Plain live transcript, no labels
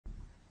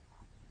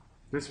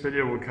This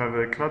video will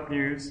cover club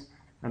news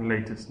and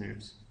latest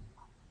news.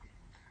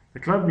 The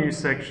club news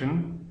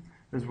section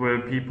is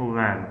where people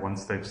land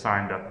once they've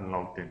signed up and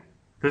logged in.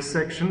 This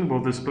section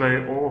will display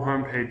all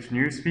homepage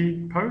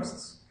newsfeed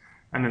posts,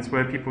 and it's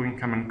where people can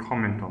come and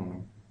comment on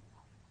them.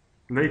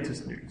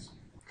 Latest news.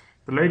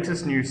 The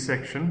latest news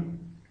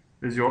section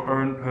is your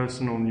own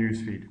personal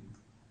newsfeed.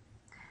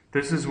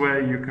 This is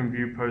where you can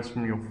view posts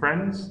from your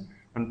friends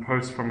and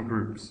posts from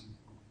groups.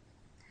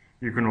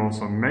 You can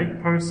also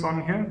make posts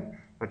on here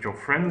that your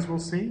friends will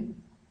see,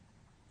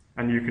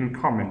 and you can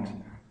comment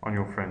on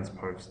your friends'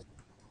 post.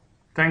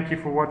 Thank you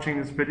for watching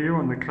this video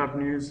on the club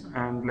news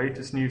and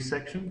latest news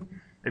section.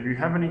 If you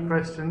have any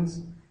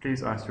questions,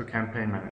 please ask your campaign manager.